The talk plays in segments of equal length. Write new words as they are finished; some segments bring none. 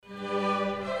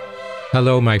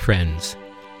Hello, my friends.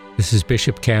 This is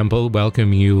Bishop Campbell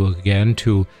welcoming you again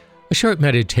to a short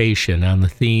meditation on the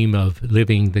theme of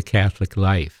living the Catholic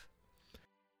life.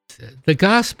 The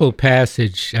gospel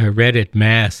passage I read at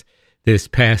Mass this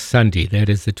past Sunday, that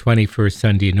is the 21st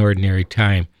Sunday in Ordinary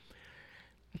Time,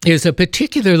 is a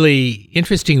particularly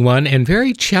interesting one and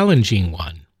very challenging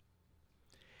one.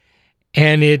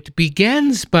 And it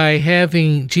begins by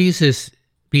having Jesus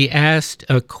be asked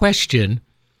a question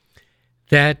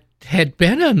that had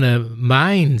been on the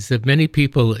minds of many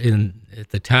people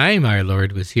at the time our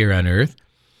Lord was here on earth,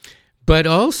 but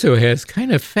also has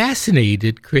kind of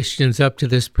fascinated Christians up to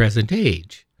this present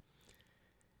age.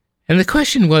 And the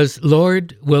question was,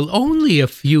 Lord, will only a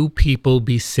few people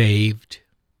be saved?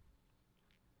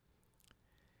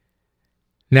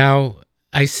 Now,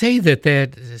 I say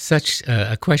that such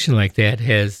a question like that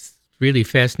has really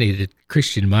fascinated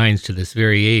Christian minds to this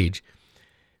very age,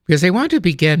 because I want to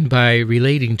begin by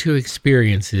relating two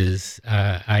experiences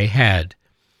I had.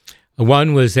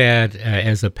 One was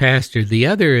as a pastor. The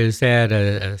other is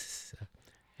as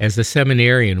a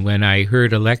seminarian when I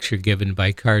heard a lecture given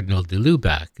by Cardinal de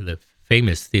Lubac, the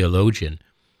famous theologian.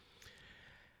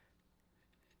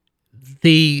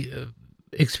 The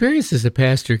experience as a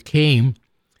pastor came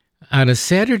on a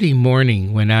Saturday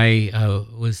morning when I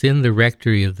was in the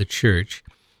rectory of the church.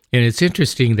 And it's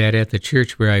interesting that at the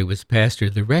church where I was pastor,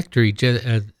 the rectory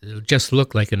just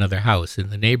looked like another house in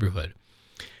the neighborhood.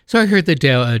 So I heard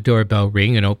the doorbell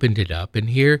ring and opened it up, and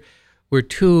here were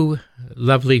two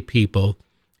lovely people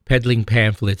peddling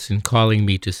pamphlets and calling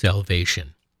me to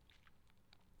salvation.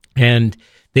 And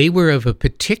they were of a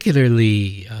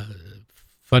particularly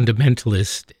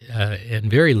fundamentalist and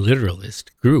very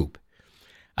literalist group.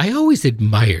 I always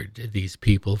admired these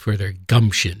people for their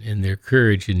gumption and their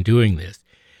courage in doing this,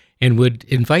 and would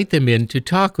invite them in to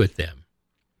talk with them.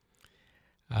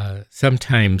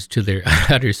 Sometimes to their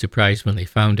utter surprise when they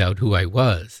found out who I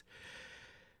was.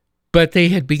 But they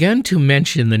had begun to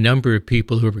mention the number of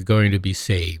people who were going to be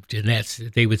saved. And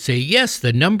they would say, yes,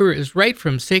 the number is right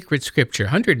from sacred scripture,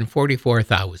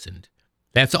 144,000.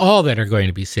 That's all that are going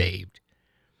to be saved.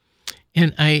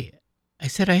 And I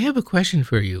said, I have a question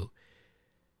for you.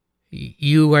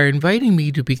 You are inviting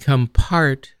me to become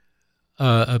part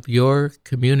of your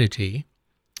community,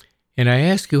 and I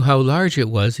asked you how large it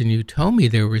was, and you told me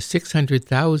there were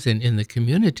 600,000 in the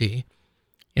community,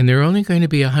 and there are only going to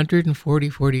be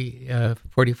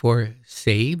 144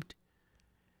 saved.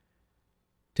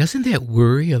 Doesn't that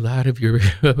worry a lot of your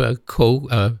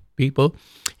people?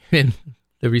 And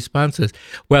the response was,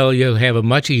 well, you'll have a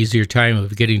much easier time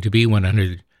of getting to be part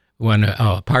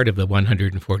of the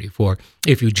 144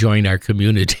 if you join our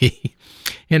community.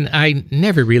 And I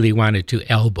never really wanted to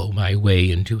elbow my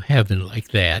way into heaven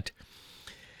like that.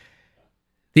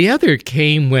 The other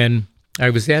came when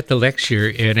I was at the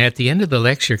lecture, and at the end of the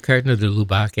lecture, Cardinal de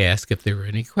Lubac asked if there were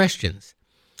any questions.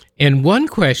 And one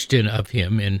question of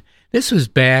him, and this was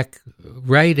back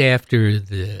right after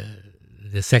the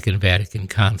Second Vatican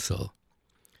Council.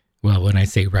 Well, when I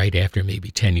say right after,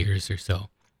 maybe 10 years or so.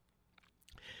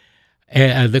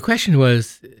 The question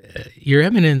was, Your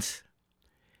Eminence,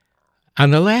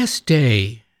 on the last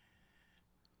day,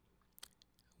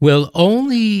 will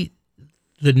only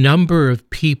the number of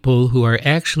people who are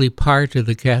actually part of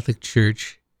the Catholic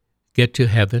Church get to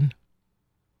heaven?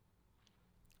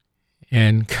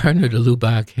 And Cardinal de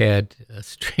Lubac had a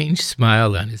strange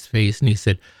smile on his face, and he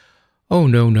said, oh,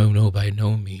 no, by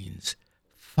no means.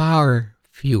 Far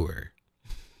fewer.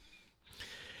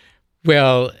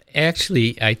 Well,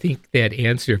 actually, I think that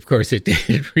answer, of course, it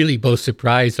really both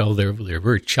surprised, although there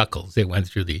were chuckles that went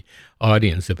through the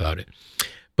audience about it.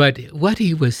 But what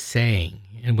he was saying,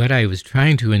 and what I was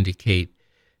trying to indicate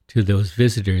to those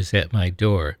visitors at my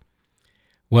door,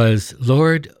 was,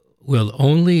 Lord, will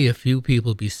only a few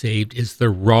people be saved is the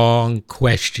wrong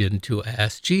question to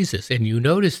ask Jesus. And you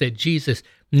notice that Jesus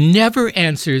never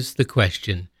answers the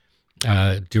question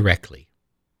directly.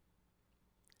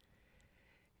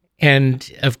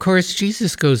 And, of course,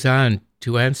 Jesus goes on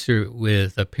to answer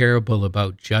with a parable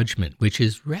about judgment, which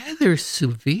is rather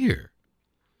severe.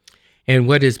 And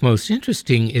what is most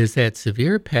interesting is that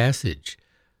severe passage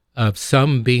of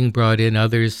some being brought in,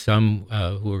 others, some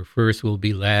who are first will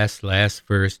be last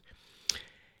first.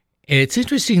 It's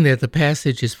interesting that the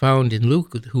passage is found in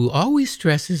Luke, who always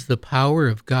stresses the power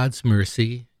of God's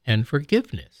mercy and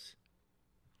forgiveness.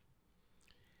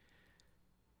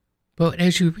 But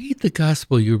as you read the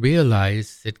gospel, you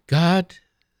realize that God's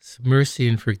mercy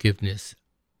and forgiveness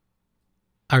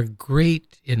are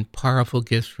great and powerful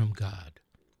gifts from God.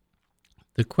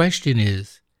 The question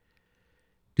is,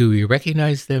 do we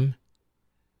recognize them?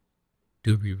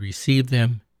 Do we receive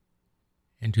them?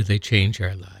 And do they change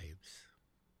our lives?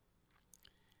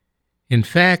 In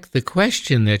fact, the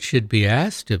question that should be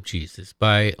asked of Jesus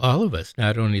by all of us,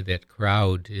 not only that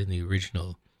crowd in the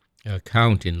original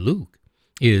account in Luke,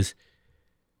 is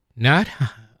not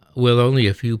will only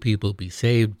a few people be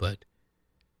saved, but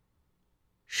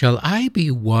shall I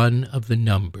be one of the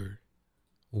number,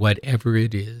 whatever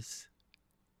it is?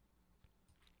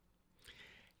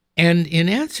 And in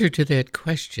answer to that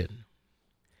question,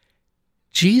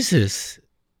 Jesus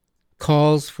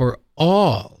calls for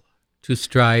all to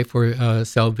strive for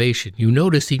salvation. You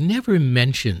notice he never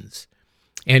mentions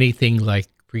anything like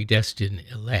predestined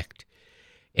elect.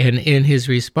 And in his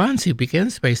response, he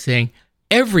begins by saying,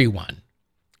 everyone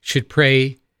should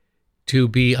pray to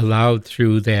be allowed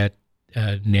through that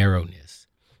narrowness.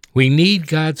 We need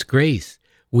God's grace.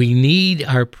 We need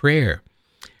our prayer,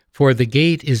 for the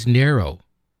gate is narrow.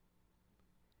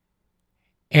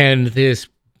 And this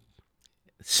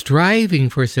striving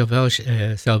for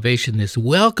salvation, this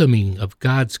welcoming of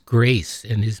God's grace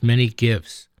and his many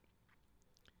gifts,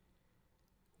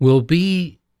 will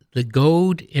be the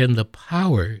goad and the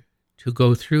power to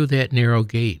go through that narrow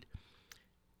gate.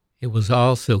 It will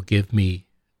also give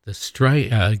us the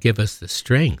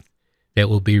strength that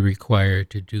will be required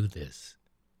to do this.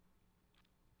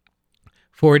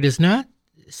 For it is not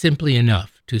simply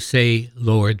enough to say,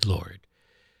 Lord, Lord.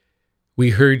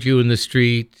 We heard you in the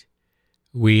street.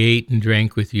 We ate and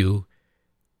drank with you.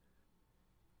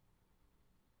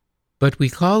 But we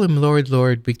call him Lord,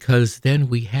 Lord, because then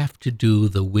we have to do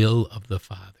the will of the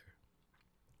Father.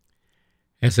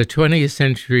 As a 20th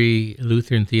century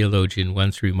Lutheran theologian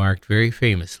once remarked very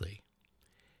famously,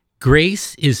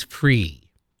 grace is free,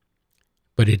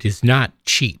 but it is not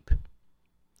cheap.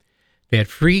 That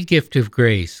free gift of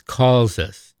grace calls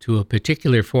us to a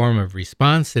particular form of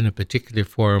response and a particular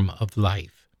form of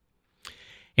life.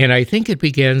 And I think it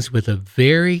begins with a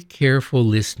very careful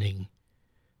listening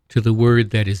to the word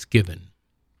that is given.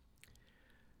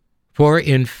 For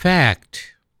in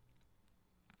fact,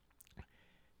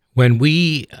 when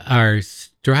we are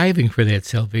striving for that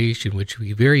salvation, which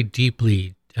we very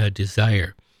deeply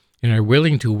desire and are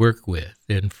willing to work with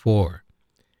and for,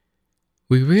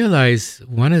 we realize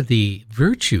one of the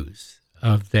virtues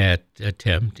of that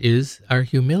attempt is our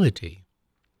humility.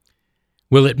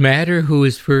 Will it matter who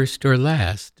is first or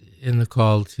last in the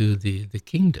call to the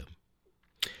kingdom?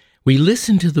 We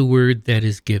listen to the word that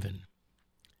is given.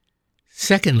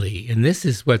 Secondly, and this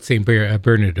is what St.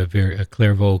 Bernard of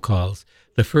Clairvaux calls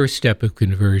the first step of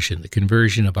conversion, the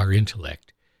conversion of our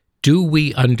intellect. Do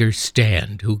we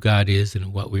understand who God is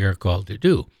and what we are called to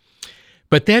do?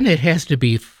 But then it has to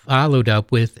be followed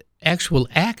up with actual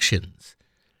actions.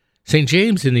 St.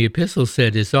 James in the epistle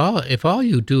said, if all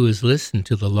you do is listen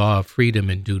to the law of freedom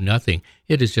and do nothing,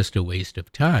 it is just a waste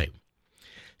of time.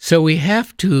 So we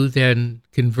have to then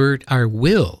convert our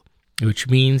will, which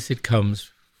means it comes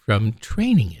from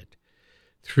training it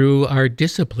through our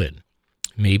discipline.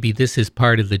 Maybe this is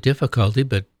part of the difficulty,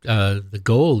 but the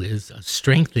goal is a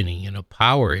strengthening and a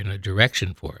power and a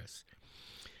direction for us.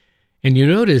 And you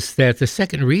notice that the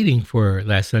second reading for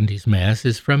last Sunday's Mass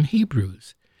is from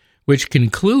Hebrews, which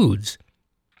concludes,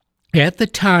 at the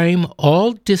time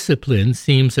all discipline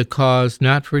seems a cause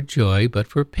not for joy but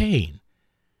for pain.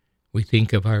 We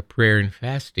think of our prayer and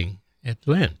fasting at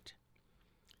Lent.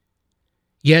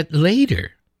 Yet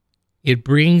later, it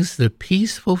brings the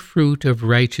peaceful fruit of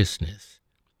righteousness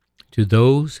to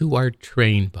those who are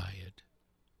trained by it.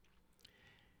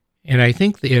 And I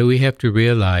think that we have to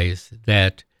realize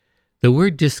that the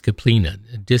word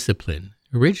discipline,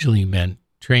 originally meant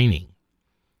training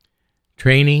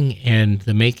and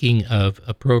the making of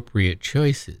appropriate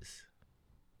choices.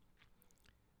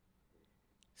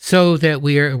 So that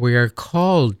we are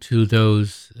called to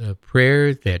those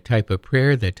prayer, that type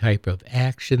of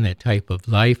action, that type of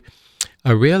life,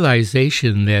 a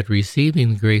realization that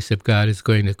receiving the grace of God is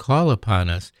going to call upon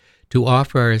us to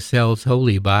offer ourselves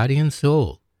wholly, body and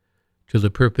soul, to the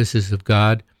purposes of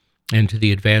God and to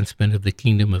the advancement of the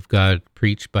kingdom of God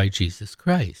preached by Jesus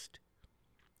Christ.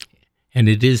 And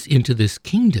it is into this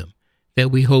kingdom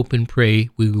that we hope and pray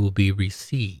we will be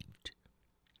received.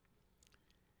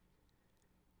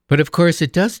 But of course,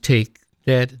 it does take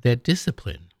that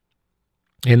discipline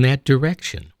and that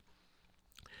direction.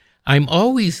 I'm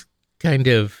always kind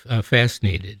of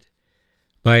fascinated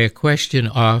by a question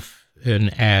often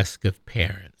asked of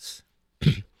parents.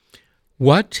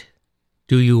 What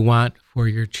do you want for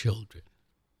your children?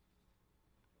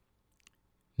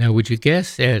 Now, would you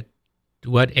guess at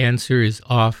what answer is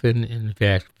often, in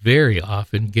fact, very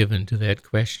often given to that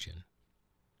question?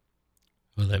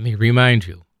 Well, let me remind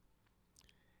you.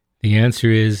 The answer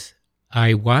is,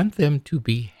 I want them to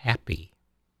be happy.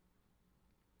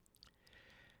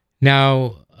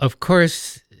 Now, of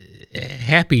course,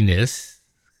 happiness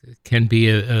can be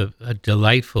a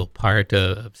delightful part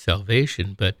of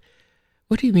salvation, but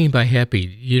what do you mean by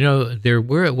happy? You know, there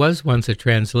was once a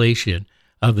translation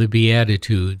of the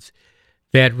Beatitudes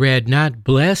that read, not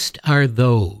blessed are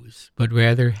those, but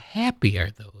rather happy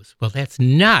are those. Well, that's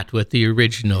not what the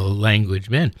original language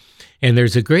meant. And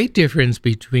there's a great difference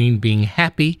between being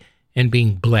happy and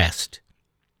being blessed.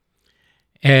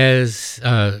 As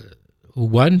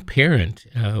one parent,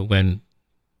 when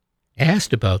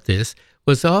asked about this,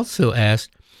 was also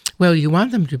asked, well, you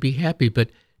want them to be happy, but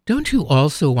don't you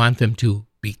also want them to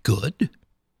be good?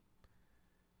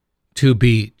 To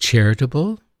be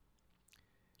charitable?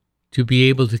 To be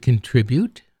able to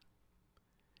contribute?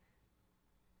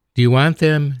 Do you want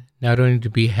them not only to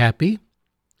be happy,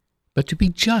 but to be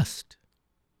just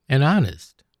and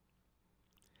honest?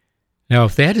 Now,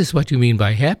 if that is what you mean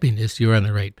by happiness, you're on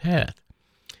the right path.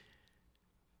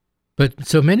 But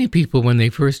so many people, when they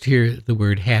first hear the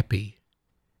word happy,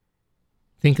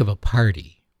 think of a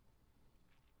party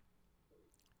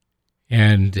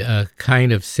and a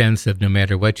kind of sense of no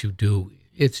matter what you do,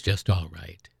 it's just all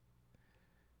right.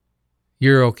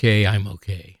 You're okay, I'm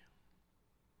okay.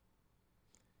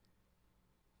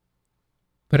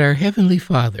 But our Heavenly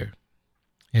Father,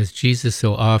 as Jesus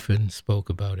so often spoke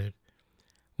about it,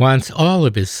 wants all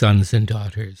of his sons and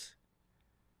daughters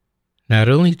not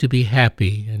only to be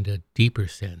happy in a deeper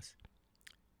sense,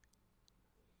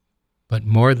 but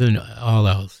more than all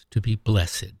else, to be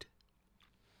blessed.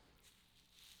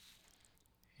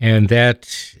 And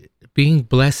that being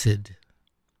blessed,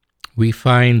 we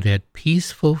find that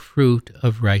peaceful fruit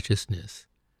of righteousness,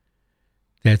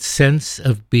 that sense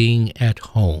of being at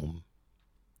home,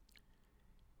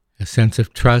 a sense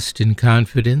of trust and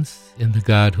confidence in the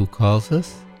God who calls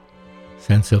us,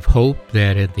 sense of hope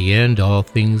that at the end all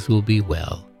things will be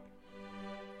well.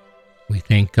 We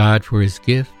thank God for his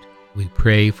gift. We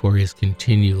pray for his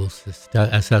continual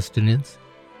sustenance.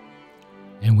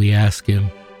 And we ask him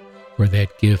for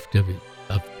that gift of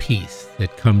peace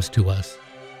that comes to us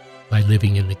by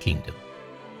living in the kingdom.